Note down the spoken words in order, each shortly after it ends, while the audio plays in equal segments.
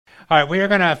All right, we are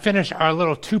going to finish our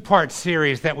little two-part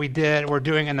series that we're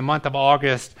doing in the month of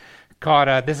August called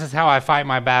This Is How I Fight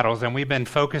My Battles. And we've been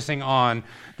focusing on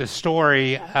the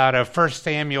story out of 1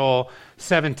 Samuel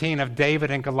 17 of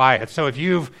David and Goliath. So if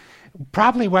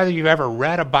whether you've ever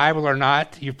read a Bible or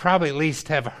not, you probably at least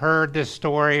have heard this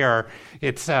story, or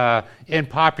it's in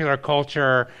popular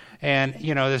culture. And,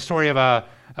 the story of a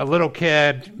little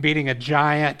kid beating a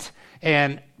giant.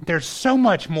 And there's so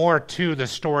much more to the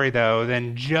story, though,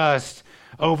 than just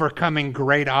overcoming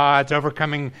great odds,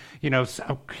 overcoming,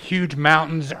 huge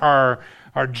mountains are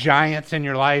giants in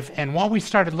your life. And what we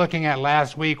started looking at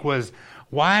last week was,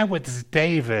 why was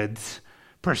David's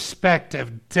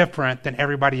perspective different than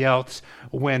everybody else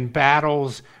when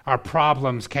battles or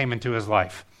problems came into his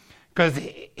life? Because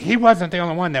he wasn't the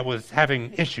only one that was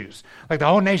having issues. Like the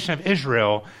whole nation of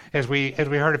Israel, as we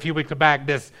heard a few weeks back,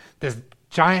 this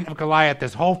giant of Goliath,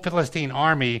 this whole Philistine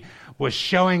army was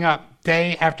showing up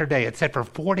day after day. It said for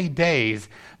 40 days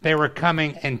they were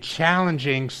coming and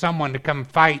challenging someone to come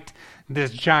fight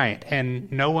this giant. And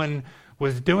no one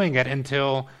was doing it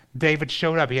until David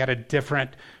showed up. He had a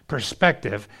different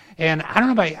perspective. And I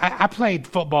don't know I played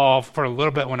football for a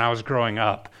little bit when I was growing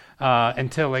up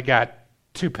until it got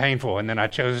too painful, and then I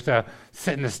chose to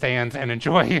sit in the stands and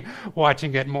enjoy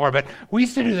watching it more. But we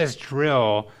used to do this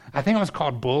drill, I think it was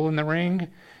called Bull in the Ring,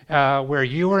 where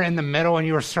you were in the middle and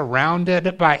you were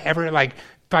surrounded by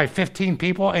by 15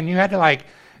 people, and you had to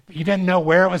you didn't know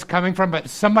where it was coming from, but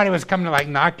somebody was coming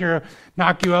to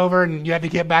knock you over, and you had to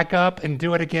get back up and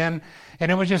do it again. And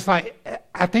it was just I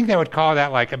think they would call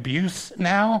that abuse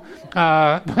now,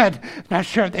 but not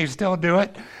sure if they still do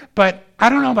it. But I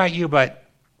don't know about you, but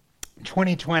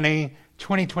 2020,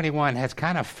 2021 has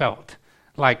kind of felt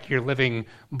like you're living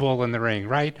Bull in the Ring,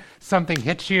 right? Something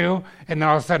hits you, and then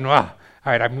all of a sudden, all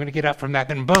right, I'm going to get up from that.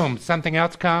 Then boom, something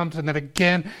else comes, and then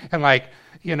again, and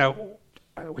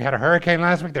we had a hurricane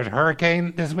last week. There's a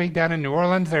hurricane this week down in New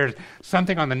Orleans. There's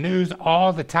something on the news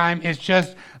all the time. It's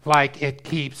just like it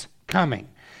keeps coming.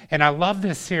 And I love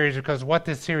this series because what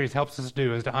this series helps us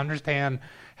do is to understand,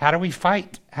 how do we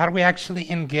fight? How do we actually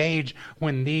engage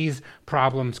when these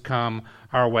problems come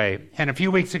our way? And a few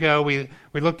weeks ago, we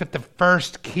looked at the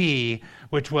first key,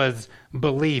 which was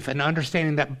belief, and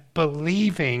understanding that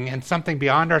believing in something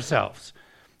beyond ourselves,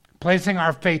 placing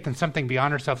our faith in something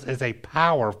beyond ourselves, is a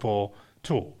powerful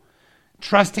tool.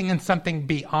 Trusting in something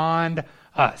beyond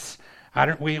us.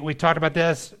 We talked about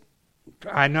this.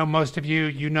 I know most of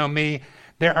you know me.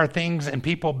 There are things and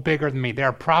people bigger than me. There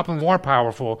are problems more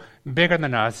powerful, bigger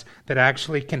than us, that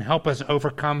actually can help us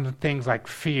overcome things like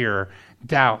fear,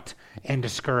 doubt, and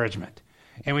discouragement.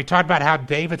 And we talked about how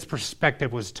David's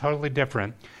perspective was totally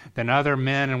different than other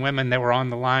men and women that were on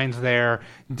the lines there,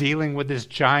 dealing with this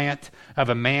giant of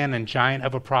a man and giant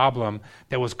of a problem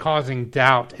that was causing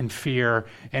doubt and fear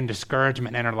and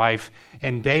discouragement in her life.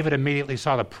 And David immediately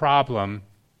saw the problem,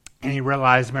 and he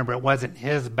realized, remember, it wasn't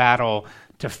his battle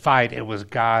to fight, it was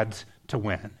God's to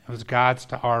win. It was God's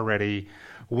to already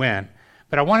win.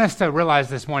 But I want us to realize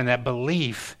this morning that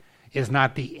belief is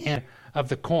not the end of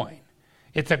the coin.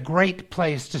 It's a great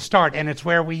place to start, and it's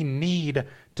where we need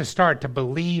to start, to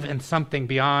believe in something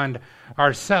beyond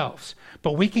ourselves.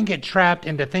 But we can get trapped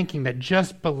into thinking that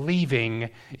just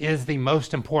believing is the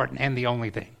most important and the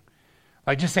only thing.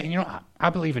 Like just saying, I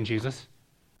believe in Jesus.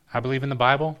 I believe in the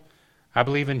Bible. I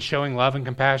believe in showing love and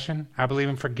compassion. I believe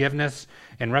in forgiveness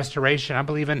and restoration. I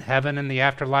believe in heaven and the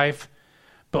afterlife.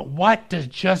 But what does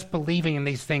just believing in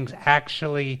these things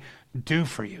actually do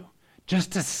for you?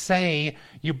 Just to say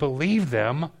you believe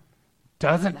them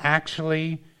doesn't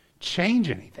actually change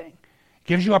anything. It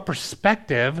gives you a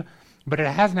perspective, but it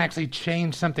hasn't actually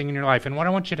changed something in your life. And what I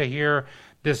want you to hear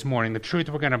this morning, the truth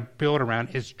we're going to build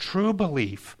around, is true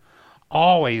belief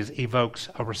always evokes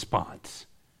a response,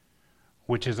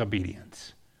 which is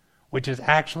obedience, which is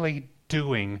actually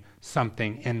doing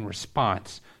something in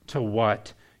response to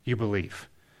what you believe.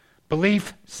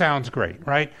 Belief sounds great,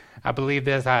 right? I believe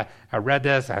this, I read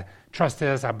this, I trust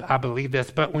this, I believe this.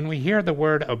 But when we hear the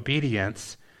word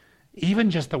obedience,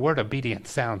 even just the word obedience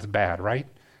sounds bad, right?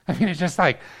 I mean, it's just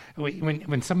like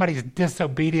when somebody's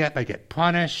disobedient, they get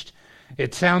punished.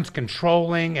 It sounds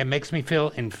controlling. It makes me feel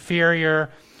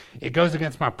inferior. It goes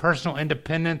against my personal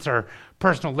independence or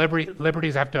personal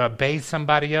liberties. I have to obey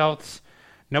somebody else.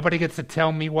 Nobody gets to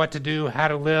tell me what to do, how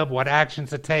to live, what actions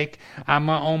to take. I'm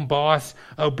my own boss.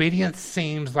 Obedience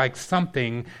seems like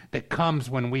something that comes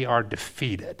when we are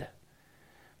defeated.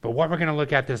 But what we're going to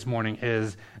look at this morning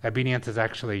is obedience is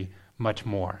actually much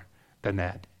more than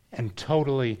that, and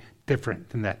totally different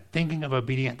than that. Thinking of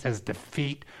obedience as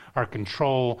defeat or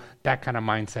control, that kind of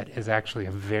mindset is actually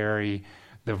a very,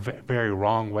 the very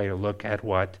wrong way to look at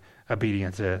what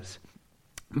obedience is.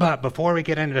 But before we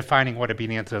get into defining what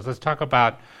obedience is, let's talk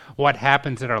about what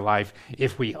happens in our life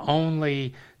if we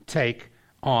only take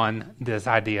on this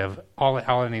idea of all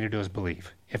I need to do is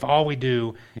believe. If all we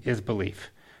do is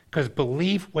belief. Because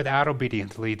belief without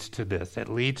obedience leads to this. It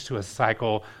leads to a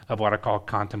cycle of what I call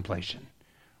contemplation,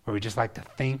 where we just like to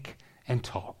think and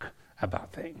talk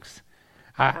about things.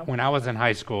 When I was in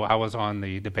high school, I was on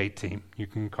the debate team. You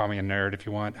can call me a nerd if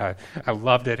you want. I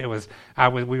loved it.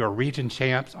 We were region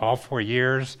champs all 4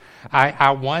 years.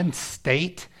 I won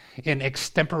state in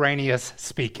extemporaneous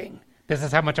speaking. This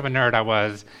is how much of a nerd I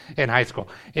was in high school.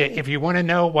 If you want to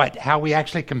know how we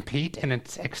actually compete in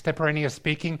extemporaneous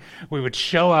speaking, we would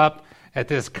show up at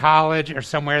this college or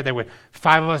somewhere. There would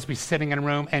 5 of us be sitting in a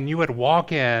room, and you would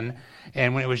walk in,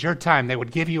 and when it was your time, they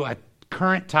would give you a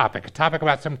current topic, a topic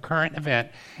about some current event,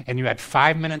 and you had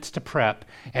 5 minutes to prep,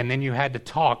 and then you had to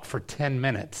talk for 10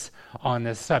 minutes on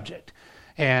this subject.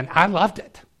 And I loved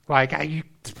it.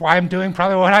 That's why I'm doing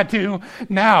probably what I do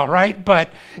now, right?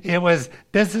 But I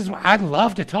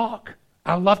love to talk.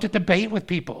 I love to debate with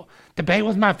people. Debate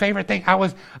was my favorite thing. I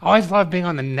always loved being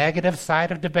on the negative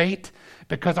side of debate,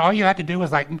 because all you had to do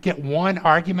was get one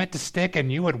argument to stick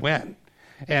and you would win.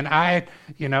 And I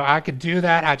could do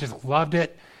that. I just loved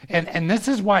it. And this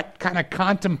is what kind of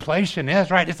contemplation is,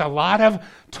 right? It's a lot of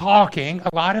talking,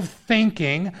 a lot of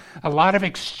thinking, a lot of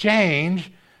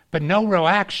exchange, but no real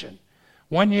action.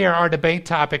 One year, our debate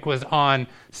topic was on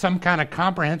some kind of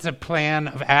comprehensive plan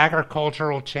of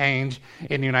agricultural change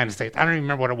in the United States. I don't even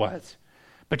remember what it was.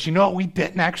 But you know what we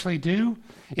didn't actually do?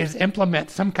 Is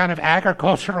implement some kind of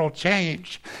agricultural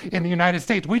change in the United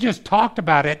States. We just talked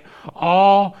about it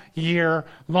all year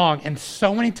long. And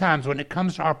so many times when it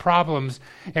comes to our problems,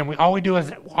 and all we do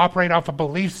is operate off a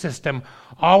belief system,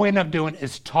 all we end up doing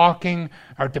is talking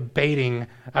or debating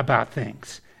about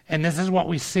things. And this is what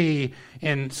we see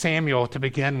in Samuel to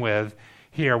begin with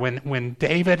here. When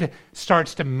David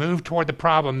starts to move toward the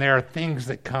problem, there are things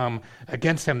that come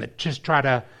against him that just try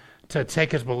to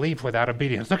take his belief without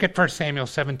obedience. Look at 1 Samuel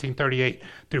 17:38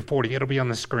 through 40. It'll be on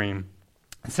the screen.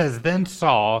 It says, Then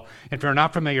Saul, if you're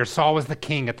not familiar, Saul was the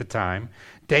king at the time.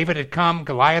 David had come,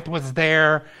 Goliath was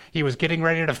there, he was getting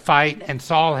ready to fight, and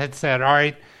Saul had said, all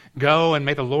right, go and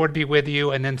may the Lord be with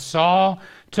you. And then Saul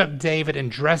took David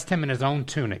and dressed him in his own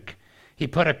tunic. He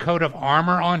put a coat of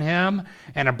armor on him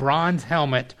and a bronze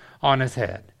helmet on his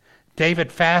head.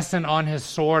 David fastened on his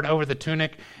sword over the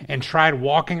tunic and tried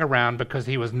walking around because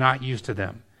he was not used to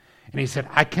them. And he said,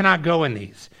 I cannot go in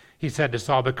these, he said to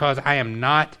Saul, because I am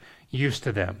not used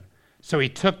to them. So he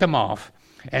took them off,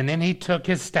 and then he took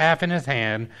his staff in his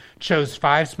hand, chose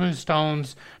 5 smooth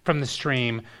stones from the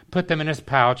stream, put them in his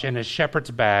pouch and his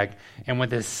shepherd's bag, and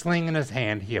with his sling in his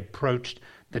hand, he approached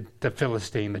the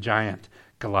Philistine, the giant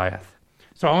Goliath.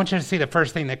 So I want you to see the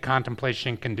first thing that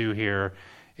contemplation can do here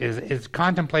is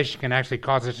contemplation can actually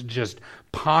cause us to just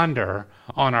ponder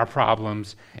on our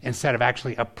problems instead of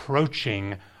actually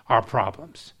approaching our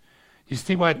problems. You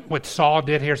see what Saul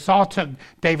did here? Saul took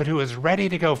David, who was ready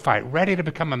to go fight, ready to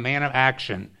become a man of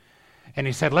action, and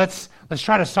he said, let's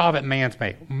try to solve it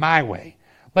my way.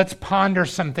 Let's ponder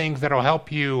some things that will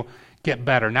help you get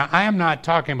better. Now, I am not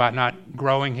talking about not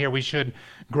growing here. We should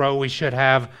grow. We should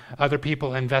have other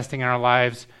people investing in our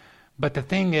lives. But the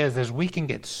thing is we can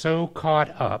get so caught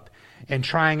up in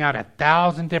trying out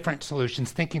 1,000 different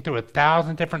solutions, thinking through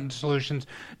 1,000 different solutions,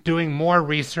 doing more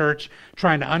research,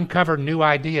 trying to uncover new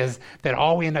ideas, that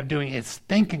all we end up doing is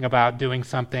thinking about doing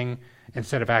something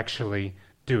instead of actually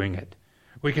doing it.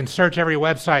 We can search every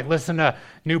website, listen to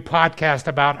new podcasts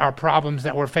about our problems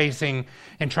that we're facing,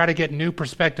 and try to get new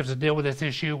perspectives to deal with this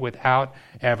issue without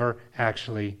ever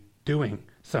actually doing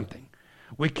something.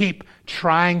 We keep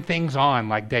trying things on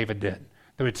like David did.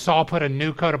 Saul put a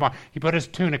new coat of armor. He put his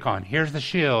tunic on. Here's the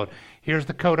shield. Here's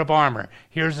the coat of armor.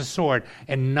 Here's the sword.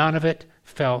 And none of it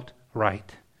felt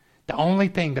right. The only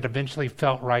thing that eventually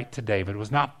felt right to David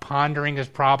was not pondering his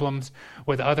problems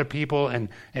with other people and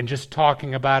just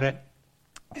talking about it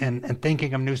and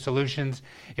thinking of new solutions.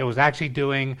 It was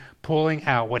actually pulling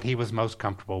out what he was most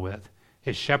comfortable with.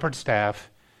 His shepherd's staff,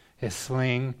 his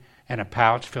sling, and a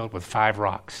pouch filled with 5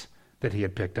 rocks that he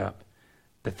had picked up.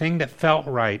 The thing that felt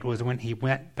right was when he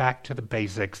went back to the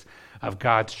basics of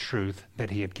God's truth that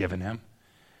he had given him.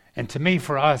 And to me,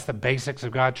 for us, the basics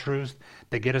of God's truth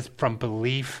that get us from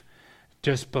belief,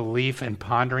 just belief and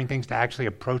pondering things, to actually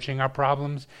approaching our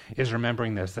problems is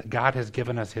remembering this, that God has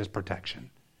given us his protection.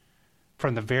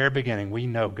 From the very beginning, we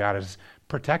know God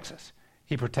protects us.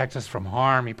 He protects us from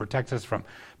harm. He protects us from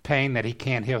pain that he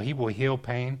can't heal. He will heal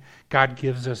pain. God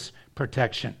gives us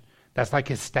protection. That's like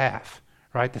his staff,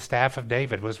 right? The staff of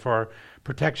David was for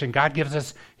protection. God gives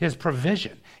us his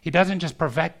provision. He doesn't just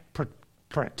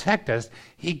protect us,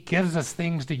 he gives us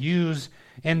things to use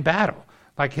in battle,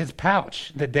 like his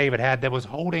pouch that David had that was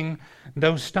holding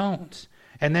those stones.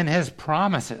 And then his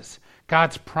promises,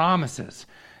 God's promises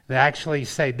that actually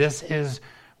say, this is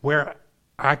where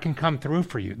I can come through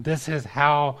for you. This is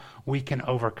how we can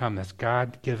overcome this.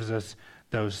 God gives us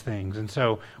those things. And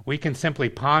so we can simply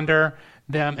ponder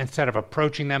them instead of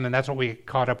approaching them, and that's what we get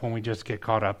caught up when we just get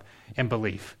caught up in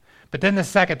belief. But then the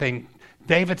second thing,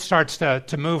 David starts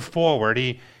to move forward.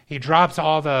 He drops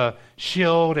all the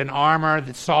shield and armor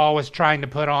that Saul was trying to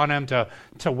put on him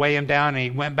to weigh him down, and he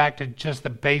went back to just the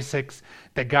basics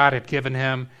that God had given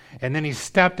him. And then he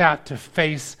stepped out to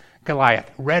face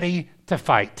Goliath, ready to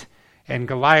fight. And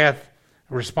Goliath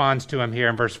responds to him here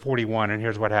in verse 41, and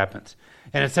here's what happens.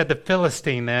 And it said, the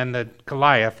Philistine then, the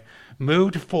Goliath,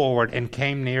 moved forward and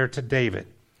came near to David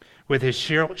with his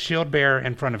shield bearer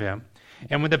in front of him.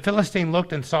 And when the Philistine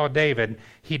looked and saw David,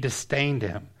 he disdained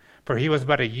him, for he was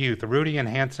but a youth, ruddy and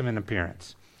handsome in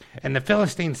appearance. And the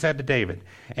Philistine said to David,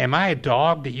 am I a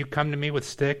dog that you come to me with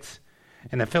sticks?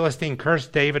 And the Philistine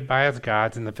cursed David by his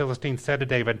gods. And the Philistine said to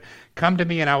David, come to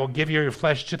me, and I will give you your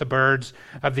flesh to the birds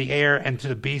of the air and to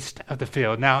the beasts of the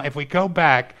field. Now, if we go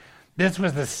back, this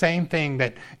was the same thing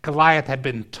that Goliath had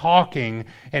been talking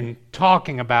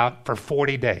about for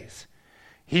 40 days.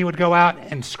 He would go out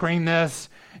and scream this,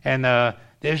 and the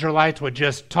Israelites would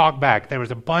just talk back. There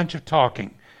was a bunch of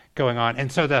talking going on.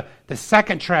 And so the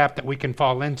second trap that we can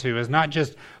fall into is not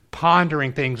just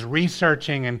pondering things,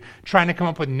 researching, and trying to come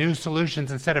up with new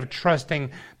solutions instead of trusting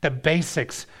the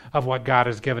basics of what God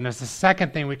has given us. The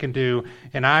second thing we can do,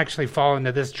 and I actually fall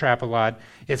into this trap a lot,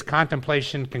 is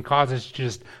contemplation can cause us to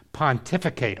just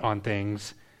pontificate on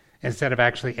things instead of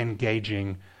actually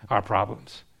engaging our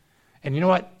problems. And you know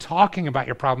what? Talking about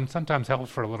your problems sometimes helps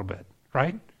for a little bit,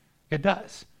 right? It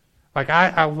does. Like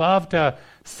I love to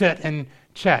sit and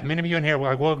chat. Many of you in here,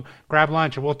 we'll grab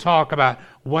lunch and we'll talk about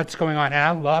what's going on. And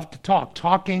I love to talk.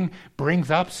 Talking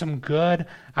brings up some good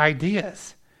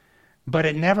ideas. But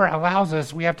it never allows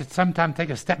us, we have to sometimes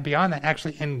take a step beyond that and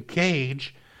actually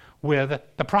engage with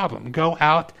the problem. Go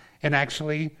out and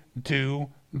actually do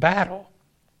battle.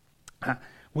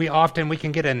 We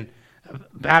can get in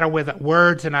battle with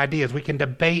words and ideas. We can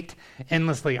debate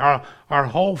endlessly. Our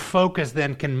whole focus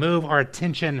then can move our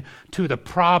attention to the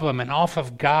problem and off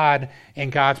of God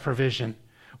and God's provision.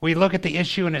 We look at the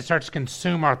issue and it starts to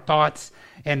consume our thoughts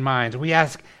and minds. We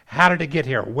ask, how did it get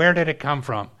here? Where did it come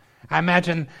from? I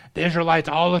imagine the Israelites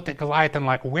all looked at Goliath and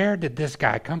like, where did this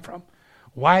guy come from?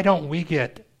 Why don't we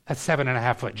get a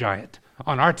 7.5-foot giant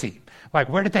on our team? Like,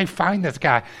 where did they find this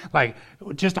guy? Like,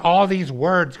 just all these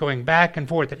words going back and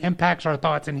forth. It impacts our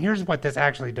thoughts. And here's what this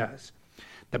actually does.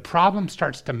 The problem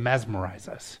starts to mesmerize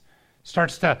us,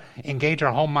 starts to engage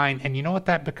our whole mind. And you know what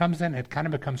that becomes then? It kind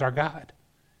of becomes our God.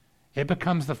 It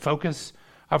becomes the focus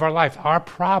of our life. Our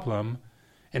problem,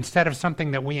 instead of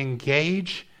something that we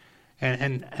engage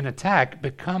and attack,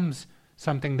 becomes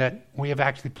something that we have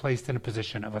actually placed in a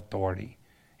position of authority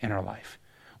in our life.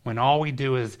 When all we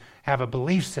do is have a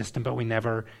belief system, but we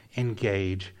never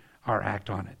engage or act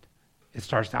on it. It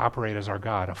starts to operate as our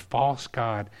God, a false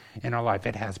God in our life.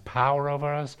 It has power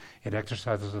over us. It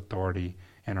exercises authority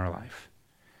in our life.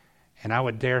 And I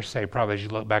would dare say, probably as you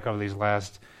look back over these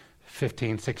last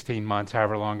 15, 16 months,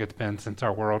 however long it's been since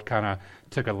our world kind of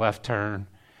took a left turn,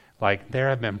 like there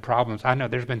have been problems. I know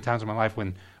there's been times in my life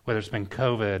when, whether it's been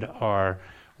COVID or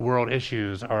world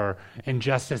issues or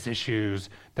injustice issues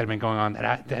that have been going on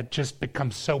that just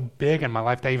become so big in my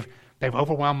life. They've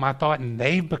overwhelmed my thought, and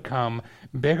they've become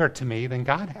bigger to me than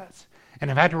God has.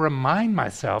 And I've had to remind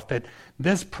myself that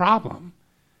this problem,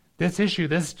 this issue,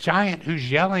 this giant who's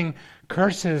yelling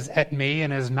curses at me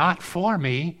and is not for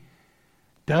me,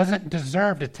 doesn't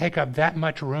deserve to take up that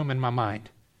much room in my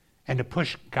mind and to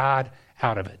push God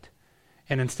out of it.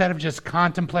 And instead of just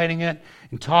contemplating it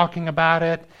and talking about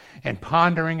it and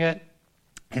pondering it,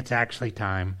 it's actually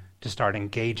time to start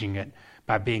engaging it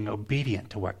by being obedient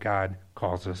to what God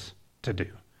calls us to do.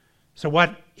 So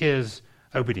what is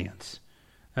obedience?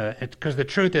 Because the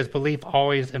truth is, belief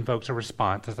always invokes a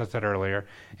response, as I said earlier,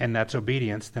 and that's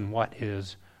obedience. Then what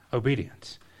is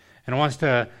obedience? And I want us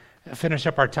to finish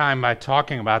up our time by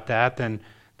talking about that. Then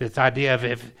this idea of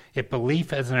if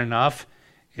belief isn't enough,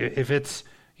 if it's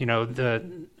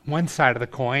the one side of the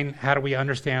coin, how do we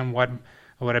understand what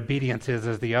obedience is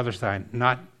as the other side?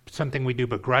 Not something we do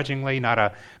begrudgingly, not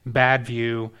a bad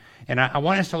view. And I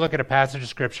want us to look at a passage of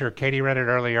Scripture. Katie read it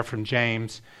earlier from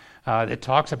James. That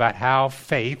talks about how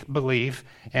faith, belief,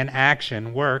 and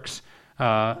action works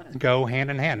go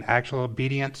hand in hand. Actual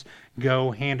obedience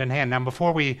go hand in hand. Now,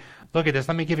 before we look at this,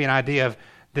 let me give you an idea of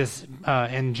this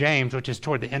in James, which is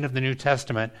toward the end of the New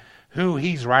Testament, who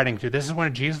he's writing to. This is one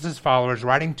of Jesus' followers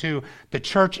writing to the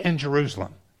church in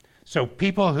Jerusalem. So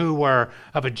people who were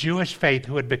of a Jewish faith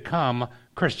who had become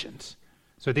Christians.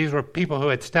 So these were people who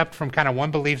had stepped from kind of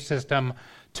one belief system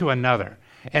to another.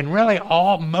 And really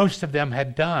most of them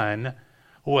had done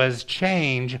was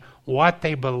change what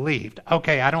they believed.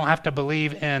 Okay, I don't have to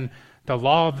believe in the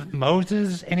law of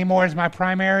Moses anymore as my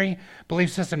primary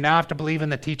belief system. Now I have to believe in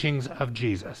the teachings of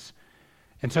Jesus.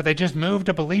 And so they just moved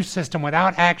a belief system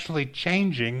without actually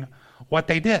changing what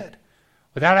they did,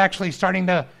 without actually starting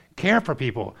to care for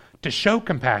people, to show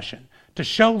compassion, to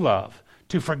show love,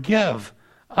 to forgive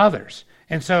others.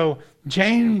 And so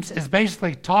James is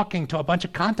basically talking to a bunch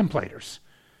of contemplators,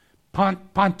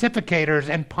 pontificators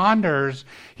and ponders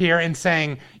here, and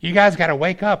saying, you guys got to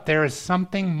wake up. There is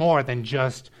something more than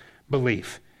just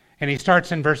belief. And he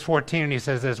starts in verse 14 and he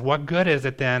says this, what good is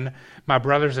it then, my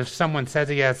brothers, if someone says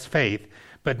he has faith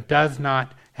but does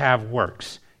not have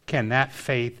works? Can that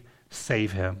faith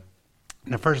save him?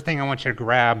 And the first thing I want you to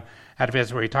grab out of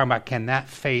this, where you're talking about can that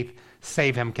faith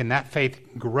save him, can that faith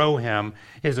grow him,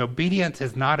 is obedience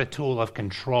is not a tool of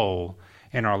control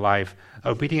in our life.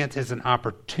 Obedience is an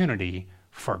opportunity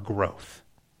for growth.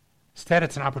 Instead,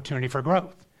 it's an opportunity for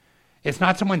growth. It's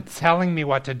not someone telling me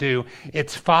what to do.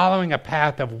 It's following a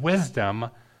path of wisdom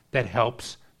that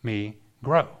helps me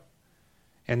grow.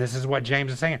 And this is what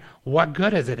James is saying. What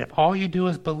good is it if all you do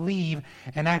is believe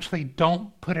and actually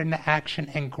don't put it into action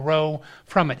and grow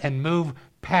from it and move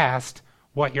past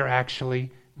what you're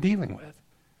actually dealing with?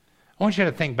 I want you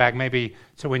to think back maybe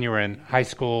so when you were in high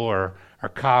school or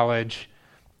college.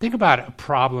 Think about a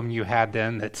problem you had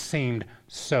then that seemed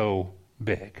so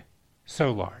big,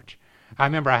 so large. I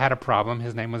remember I had a problem.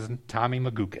 His name was Tommy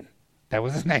McGuckin. That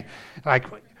was his name. Like,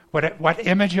 what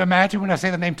image you imagine when I say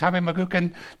the name Tommy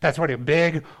McGuckin? That's what a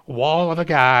big wall of a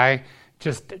guy,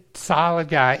 just a solid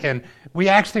guy. And we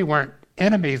actually weren't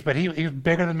enemies, but he was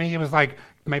bigger than me. He was like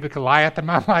maybe Goliath in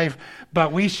my life.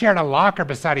 But we shared a locker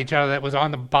beside each other that was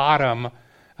on the bottom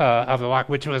of the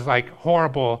locker, which was like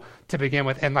horrible to begin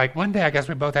with. And like one day, I guess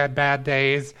we both had bad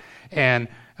days, and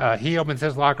he opens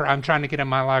his locker. I'm trying to get in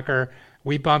my locker.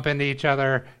 We bump into each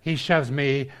other. He shoves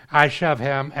me. I shove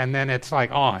him. And then it's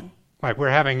like on. Like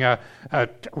we're having a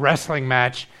wrestling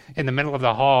match in the middle of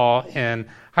the hall in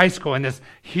high school. And this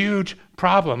huge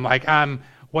problem. Like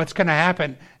what's going to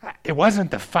happen? It wasn't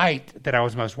the fight that I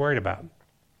was most worried about.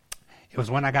 It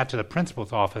was when I got to the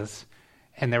principal's office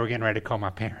and they were getting ready to call my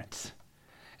parents.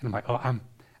 And I'm like, oh,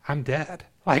 I'm dead.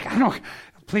 Like,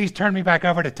 please turn me back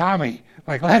over to Tommy.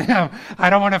 Like, let him,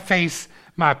 I don't want to face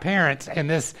my parents and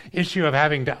this issue of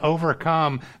having to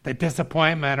overcome the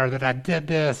disappointment or that I did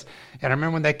this. And I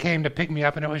remember when they came to pick me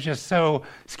up and it was just so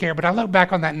scary. But I look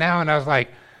back on that now and I was like,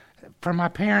 for my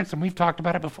parents, and we've talked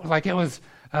about it before, like it was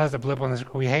a blip on this.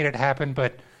 We hate it happened,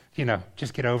 but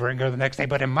just get over it and go the next day.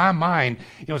 But in my mind,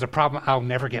 it was a problem I'll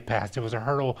never get past. It was a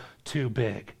hurdle too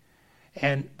big.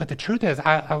 But the truth is,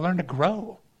 I learned to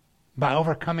grow by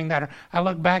overcoming that. I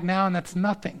look back now and that's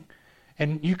nothing.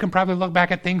 And you can probably look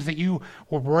back at things that you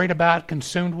were worried about,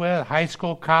 consumed with, high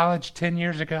school, college, 10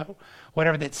 years ago,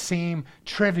 whatever, that seem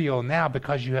trivial now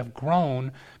because you have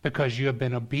grown, because you have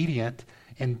been obedient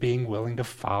in being willing to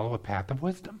follow a path of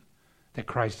wisdom that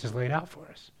Christ has laid out for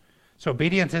us. So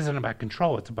obedience isn't about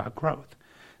control, it's about growth.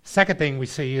 Second thing we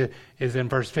see is in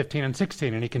verse 15 and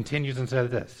 16, and he continues and says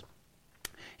this.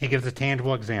 He gives a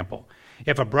tangible example.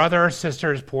 If a brother or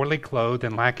sister is poorly clothed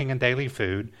and lacking in daily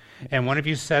food, and one of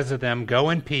you says to them,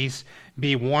 go in peace,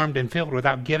 be warmed and filled,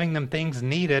 without giving them things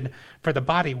needed for the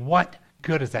body, what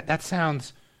good is that? That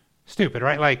sounds stupid,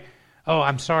 right? Like, oh,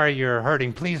 I'm sorry you're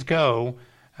hurting. Please go.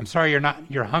 I'm sorry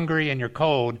you're hungry and you're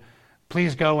cold.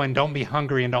 Please go and don't be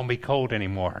hungry and don't be cold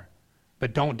anymore.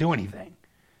 But don't do anything.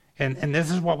 And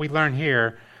this is what we learn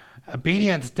here.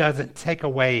 Obedience doesn't take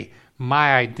away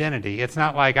my identity. It's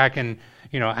not like I can,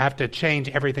 have to change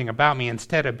everything about me.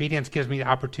 Instead, obedience gives me the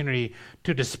opportunity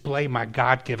to display my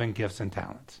God-given gifts and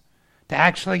talents, to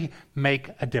actually make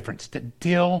a difference, to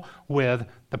deal with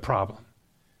the problem.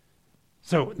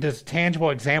 So this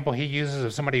tangible example he uses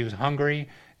of somebody who's hungry,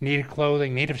 needed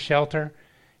clothing, needed shelter,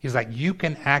 he's like, you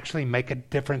can actually make a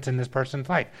difference in this person's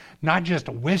life. Not just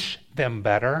wish them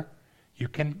better, you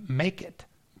can make it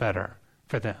better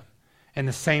for them. And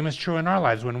the same is true in our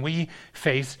lives. When we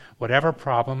face whatever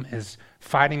problem is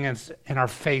fighting us in our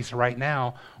face right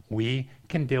now, we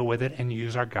can deal with it and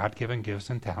use our God-given gifts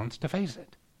and talents to face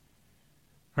it.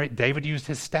 Right? David used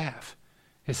his staff,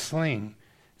 his sling,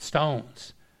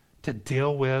 stones to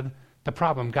deal with the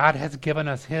problem. God has given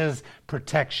us his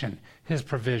protection, his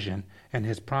provision, and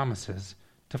his promises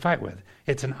to fight with.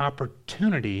 It's an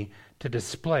opportunity to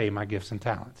display my gifts and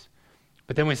talents.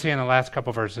 But then we see in the last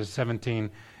couple verses,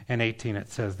 17 and 18, it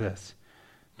says this.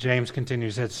 James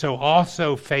continues, says, so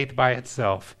also faith by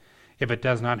itself, if it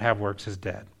does not have works, is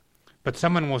dead. But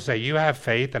someone will say, you have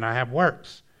faith and I have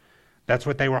works. That's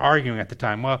what they were arguing at the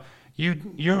time. Well,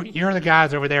 you're the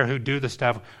guys over there who do the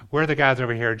stuff. We're the guys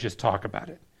over here who just talk about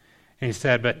it. And he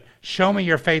said, but show me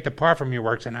your faith apart from your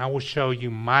works, and I will show you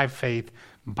my faith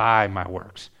by my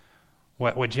works.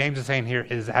 What James is saying here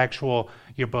is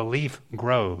your belief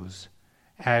grows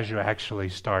as you actually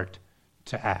start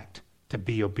to act, to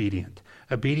be obedient.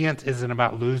 Obedience isn't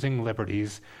about losing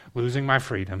liberties, losing my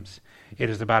freedoms. It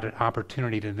is about an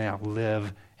opportunity to now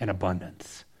live in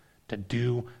abundance, to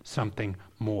do something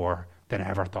more than I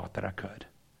ever thought that I could.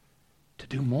 To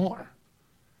do more.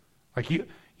 Like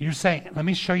you're saying, let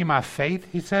me show you my faith,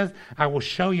 he says. I will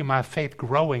show you my faith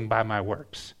growing by my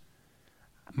works.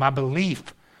 My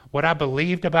belief, what I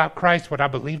believed about Christ, what I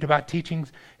believed about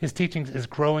his teachings is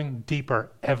growing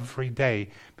deeper every day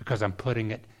because I'm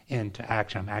putting it into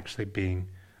action. I'm actually being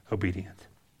obedient.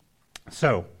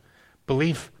 So,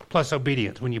 belief plus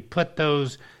obedience, when you put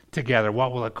those together,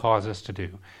 what will it cause us to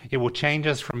do? It will change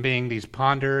us from being these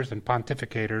ponders and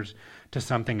pontificators to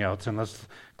something else. And let's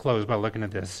close by looking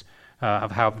at this,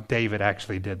 of how David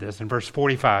actually did this. In verse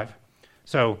 45,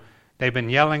 so they've been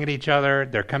yelling at each other.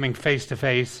 They're coming face to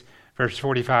face. Verse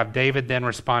 45, David then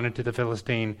responded to the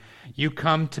Philistine, you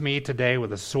come to me today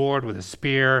with a sword, with a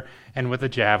spear, and with a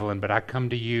javelin, but I come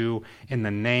to you in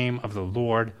the name of the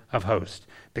Lord of hosts,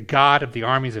 the God of the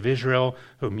armies of Israel,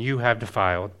 whom you have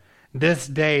defiled. This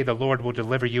day the Lord will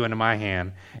deliver you into my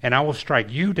hand, and I will strike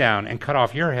you down and cut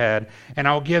off your head, and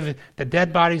I will give the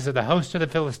dead bodies of the host of the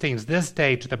Philistines this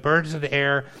day to the birds of the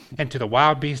air and to the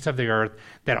wild beasts of the earth,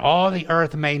 that all the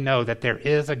earth may know that there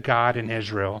is a God in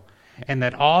Israel, and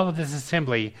that all of this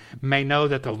assembly may know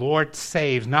that the Lord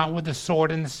saves, not with the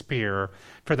sword and the spear,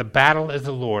 for the battle is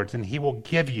the Lord's, and he will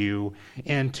give you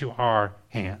into our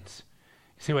hands.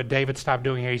 You see what David stopped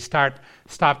doing here? He stopped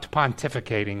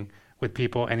pontificating with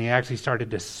people, and he actually started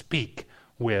to speak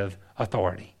with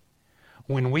authority.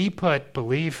 When we put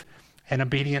belief and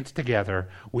obedience together,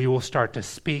 we will start to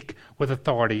speak with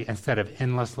authority instead of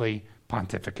endlessly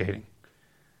pontificating.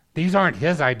 These aren't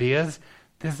his ideas.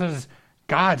 This is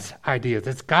God's ideas.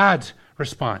 It's God's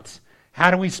response.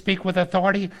 How do we speak with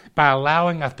authority? By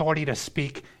allowing authority to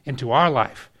speak into our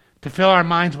life, to fill our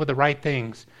minds with the right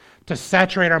things, to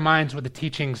saturate our minds with the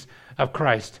teachings of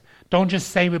Christ. Don't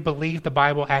just say we believe the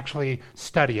Bible, actually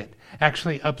study it,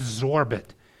 actually absorb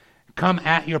it. Come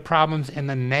at your problems in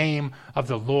the name of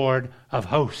the Lord of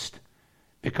hosts,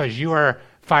 because you are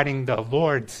fighting the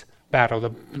Lord's battle.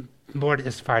 The Lord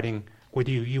is fighting with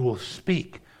you. You will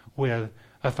speak with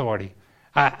authority.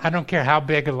 I don't care how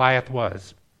big Goliath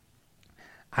was.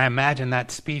 I imagine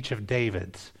that speech of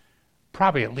David's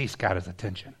probably at least got his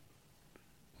attention.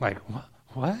 Like,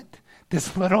 what?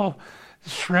 This little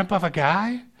shrimp of a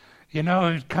guy?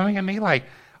 Who's coming at me? Like,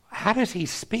 how does he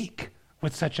speak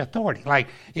with such authority? Like,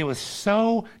 it was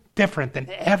so different than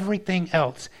everything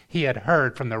else he had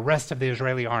heard from the rest of the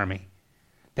Israeli army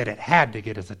that it had to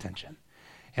get his attention.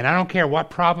 And I don't care what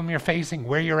problem you're facing,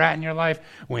 where you're at in your life,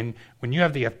 when you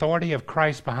have the authority of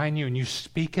Christ behind you and you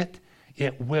speak it,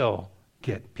 it will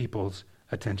get people's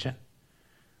attention.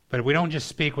 But we don't just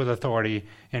speak with authority.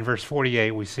 In verse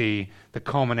 48, we see the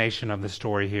culmination of the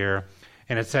story here.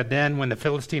 And it said, then when the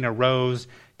Philistine arose,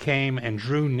 came, and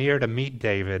drew near to meet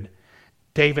David,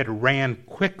 David ran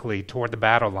quickly toward the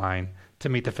battle line to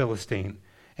meet the Philistine.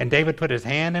 And David put his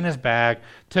hand in his bag,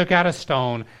 took out a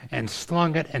stone, and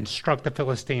slung it and struck the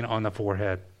Philistine on the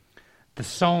forehead. The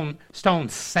stone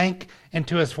sank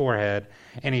into his forehead,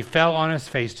 and he fell on his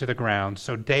face to the ground.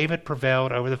 So David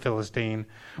prevailed over the Philistine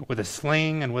with a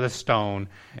sling and with a stone,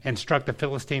 and struck the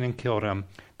Philistine and killed him.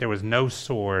 There was no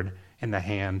sword in the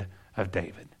hand of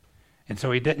David. And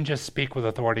so he didn't just speak with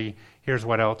authority. Here's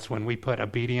what else. When we put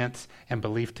obedience and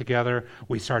belief together,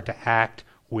 we start to act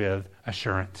with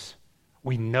assurance.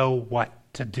 We know what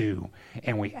to do,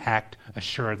 and we act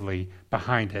assuredly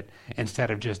behind it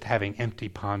instead of just having empty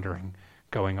pondering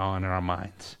going on in our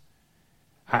minds.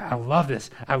 I love this.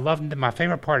 My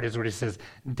favorite part is where he says,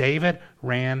 David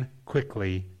ran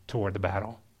quickly toward the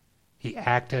battle. He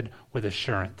acted with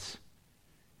assurance.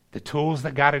 The tools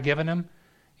that God had given him,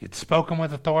 he had spoken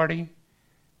with authority.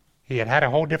 He had a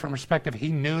whole different perspective.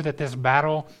 He knew that this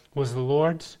battle was the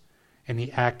Lord's, and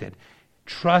he acted.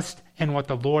 Trust in what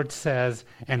the Lord says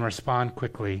and respond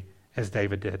quickly as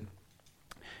David did.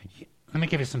 Let me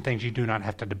give you some things you do not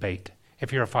have to debate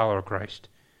if you're a follower of Christ.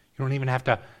 You don't even have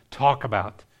to talk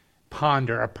about,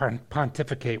 ponder, or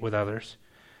pontificate with others.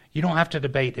 You don't have to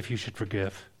debate if you should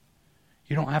forgive.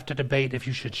 You don't have to debate if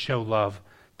you should show love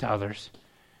to others.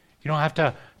 You don't have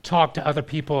to talk to other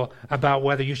people about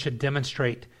whether you should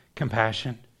demonstrate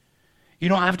compassion. You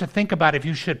don't have to think about if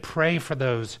you should pray for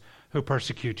those who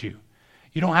persecute you.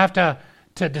 You don't have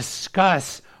to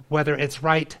discuss whether it's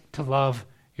right to love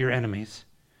your enemies.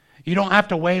 You don't have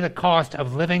to weigh the cost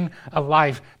of living a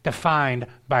life defined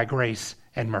by grace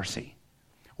and mercy.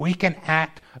 We can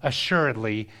act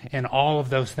assuredly in all of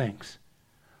those things,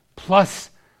 plus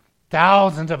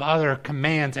thousands of other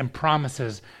commands and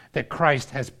promises that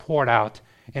Christ has poured out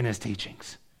in his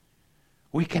teachings.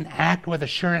 We can act with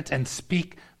assurance and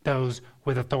speak those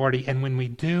with authority, and when we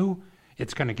do,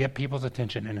 it's going to get people's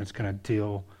attention and it's going to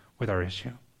deal with our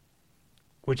issue,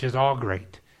 which is all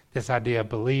great. This idea of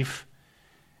belief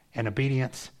and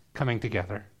obedience coming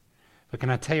together. But can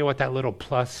I tell you what that little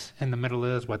plus in the middle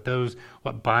is?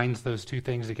 What binds those two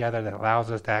things together that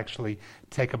allows us to actually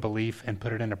take a belief and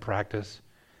put it into practice?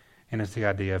 And it's the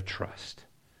idea of trust.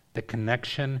 The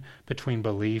connection between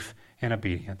belief and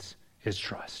obedience is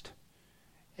trust.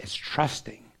 It's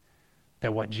trusting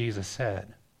that what Jesus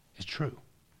said is true.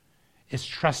 It's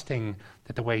trusting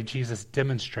that the way Jesus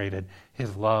demonstrated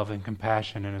his love and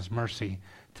compassion and his mercy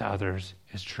to others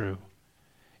is true.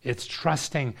 It's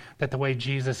trusting that the way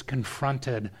Jesus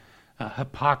confronted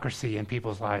hypocrisy in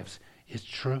people's lives is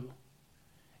true.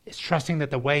 It's trusting that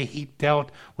the way he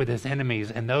dealt with his enemies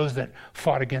and those that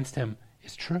fought against him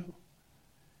is true.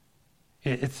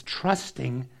 It's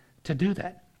trusting to do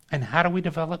that. And how do we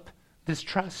develop this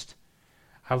trust?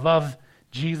 I love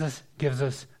Jesus gives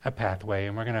us a pathway,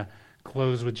 and we're going to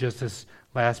close with just this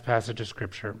last passage of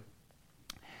Scripture.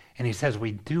 And he says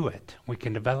we do it. We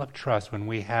can develop trust when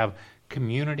we have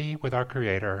community with our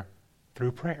Creator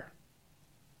through prayer.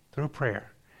 Through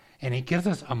prayer. And he gives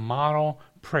us a model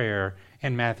prayer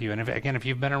in Matthew. And if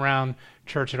you've been around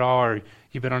church at all, or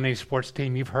you've been on any sports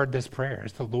team, you've heard this prayer.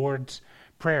 It's the Lord's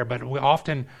Prayer. But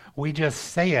we just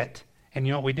say it, and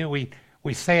you know what we do?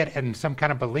 We say it in some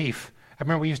kind of belief. I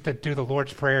remember we used to do the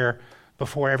Lord's Prayer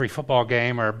before every football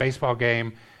game or baseball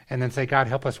game, and then say, God,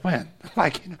 help us win.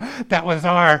 That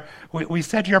was we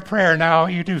said your prayer, now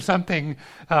you do something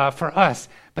for us.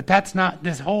 But that's not,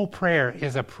 this whole prayer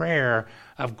is a prayer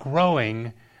of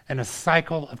growing in a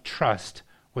cycle of trust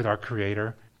with our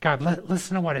Creator. God,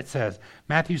 listen to what it says.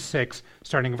 Matthew 6,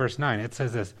 starting in verse 9, it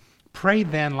says this, pray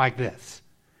then like this,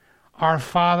 our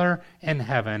Father in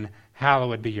heaven,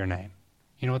 hallowed be your name.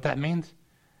 You know what that means?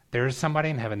 There is somebody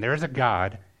in heaven, there is a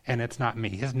God, and it's not me.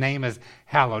 His name is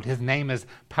hallowed. His name is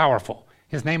powerful.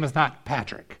 His name is not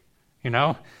Patrick. We're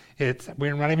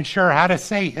not even sure how to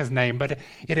say his name, but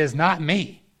it is not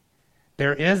me.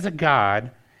 There is a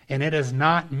God, and it is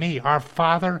not me. Our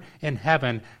Father in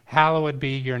heaven, hallowed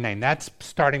be your name. That's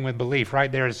starting with belief,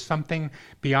 right? There is something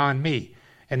beyond me.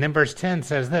 And then verse 10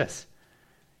 says this,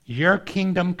 your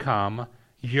kingdom come,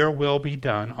 your will be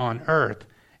done on earth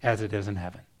as it is in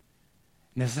heaven.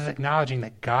 And this is acknowledging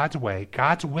that God's way,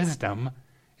 God's wisdom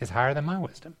is higher than my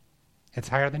wisdom. It's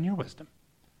higher than your wisdom.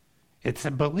 It's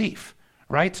a belief,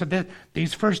 right? So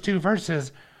these first two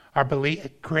verses are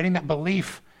creating that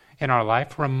belief in our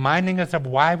life, reminding us of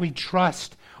why we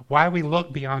trust, why we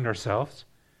look beyond ourselves.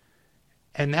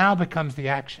 And now becomes the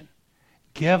action.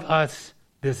 Give us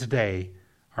this day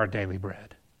our daily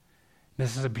bread.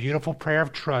 This is a beautiful prayer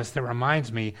of trust that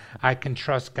reminds me I can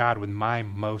trust God with my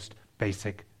most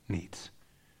basic needs.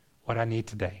 What I need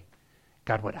today.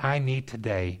 God, what I need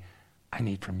today, I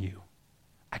need from you.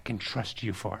 I can trust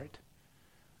you for it.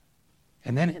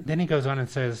 And then he goes on and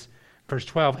says, verse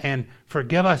 12, and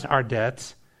forgive us our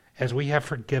debts as we have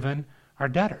forgiven our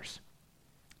debtors.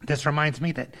 This reminds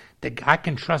me that I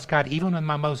can trust God even in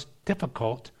my most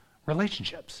difficult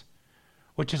relationships,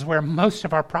 which is where most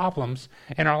of our problems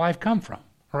in our life come from,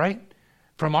 right?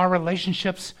 From our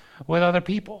relationships with other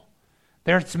people.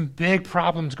 There are some big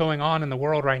problems going on in the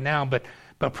world right now, but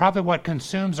probably what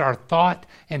consumes our thought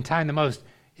and time the most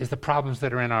is the problems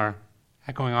that are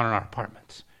going on in our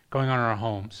apartments, going on in our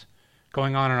homes,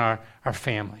 going on in our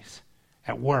families,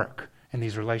 at work, in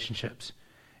these relationships.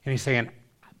 And he's saying,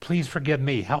 please forgive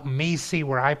me. Help me see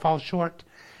where I fall short,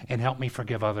 and help me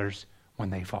forgive others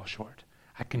when they fall short.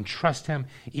 I can trust him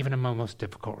even in my most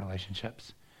difficult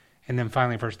relationships. And then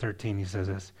finally, verse 13, he says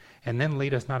this, and then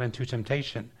lead us not into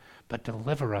temptation, but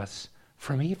deliver us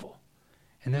from evil.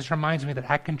 And this reminds me that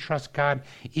I can trust God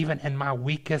even in my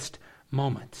weakest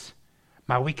moments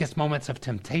of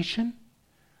temptation,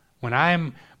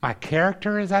 When my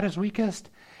character is at its weakest,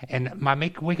 and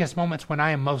my weakest moments when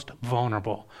I am most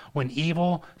vulnerable, when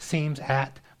evil seems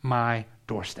at my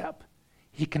doorstep.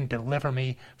 He can deliver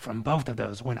me from both of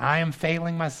those, when I am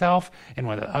failing myself and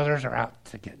when the others are out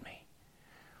to get me.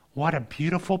 What a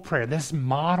beautiful prayer. This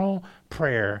model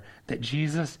prayer that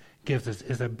Jesus gives us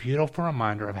is a beautiful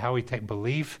reminder of how we take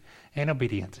belief and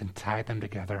obedience and tie them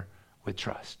together with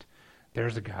trust.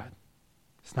 There's a God.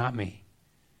 It's not me.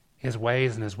 His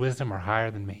ways and his wisdom are higher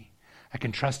than me. I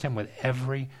can trust him with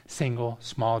every single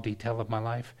small detail of my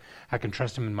life. I can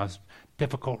trust him in my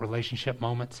difficult relationship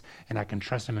moments, and I can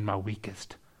trust him in my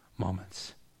weakest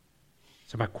moments.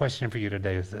 So my question for you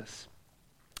today is this.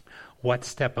 What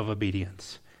step of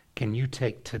obedience can you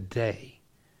take today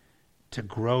to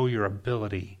grow your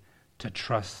ability to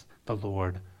trust the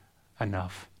Lord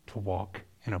enough to walk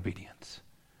in obedience?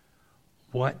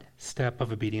 What step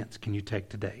of obedience can you take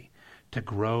today to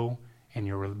grow in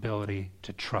your ability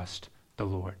to trust the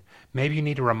Lord? Maybe you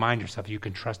need to remind yourself you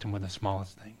can trust him with the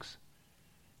smallest things.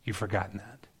 You've forgotten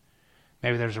that.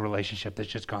 Maybe there's a relationship that's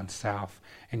just gone south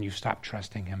and you've stopped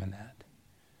trusting him in that.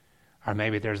 Or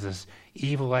maybe there's this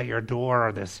evil at your door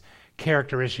or this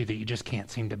character issue that you just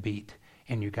can't seem to beat.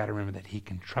 And you've got to remember that he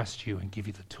can trust you and give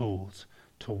you the tools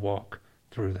to walk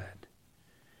through that.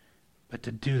 But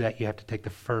to do that, you have to take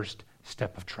the first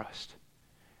step of trust.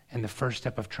 And the first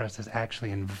step of trust is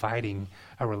actually inviting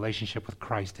a relationship with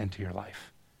Christ into your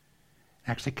life.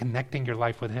 Actually connecting your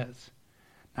life with his.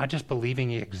 Not just believing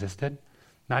he existed,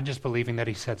 not just believing that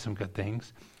he said some good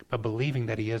things, but believing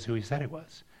that he is who he said he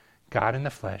was. God in the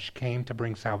flesh came to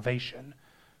bring salvation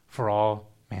for all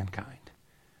mankind.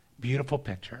 Beautiful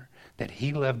picture that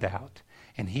he lived out,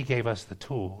 and he gave us the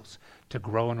tools to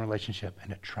grow in relationship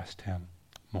and to trust him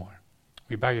more.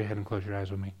 Will you bow your head and close your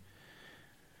eyes with me?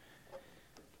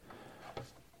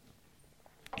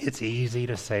 It's easy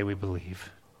to say we believe.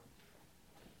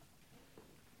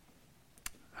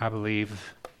 I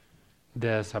believe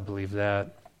this, I believe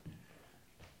that.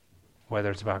 Whether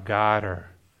it's about God or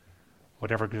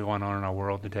whatever going on in our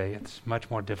world today, it's much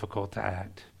more difficult to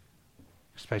act,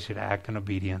 especially to act in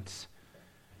obedience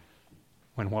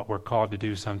when what we're called to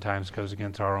do sometimes goes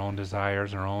against our own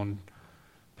desires, our own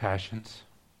passions.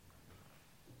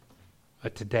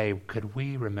 But today, could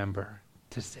we remember,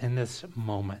 just in this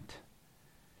moment,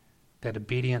 that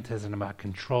obedience isn't about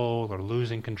control or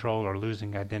losing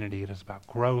identity. It is about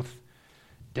growth,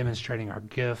 demonstrating our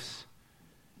gifts,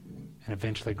 and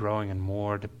eventually growing in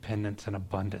more dependence and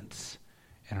abundance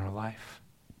in our life.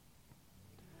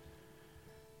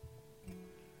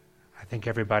 I think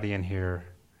everybody in here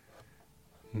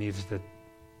needs to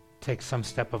take some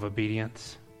step of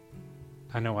obedience.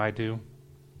 I know I do.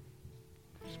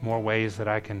 There's more ways that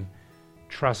I can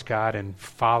trust God and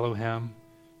follow him,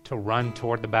 to run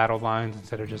toward the battle lines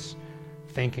instead of just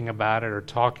thinking about it or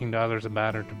talking to others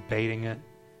about it or debating it.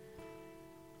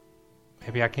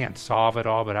 Maybe I can't solve it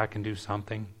all, but I can do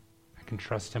something. I can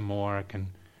trust him more. I can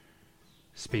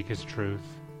speak his truth.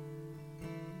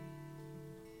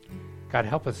 God,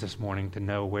 help us this morning to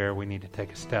know where we need to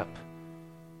take a step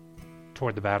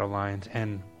toward the battle lines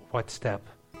and what step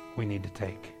we need to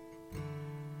take.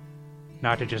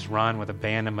 Not to just run with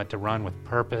abandon, but to run with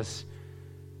purpose,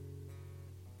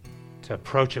 to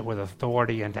approach it with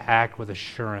authority and to act with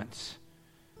assurance,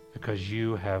 because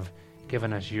you have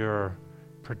given us your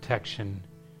protection,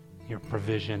 your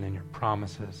provision, and your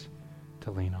promises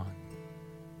to lean on.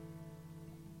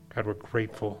 God, we're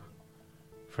grateful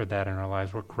for that in our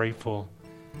lives. We're grateful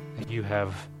that you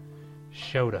have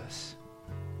showed us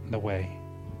the way,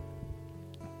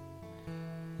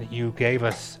 that you gave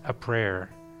us a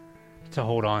prayer to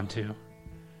hold on to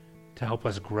help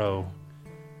us grow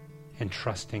in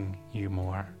trusting you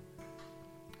more.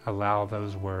 Allow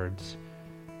those words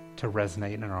to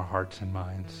resonate in our hearts and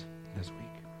minds this week.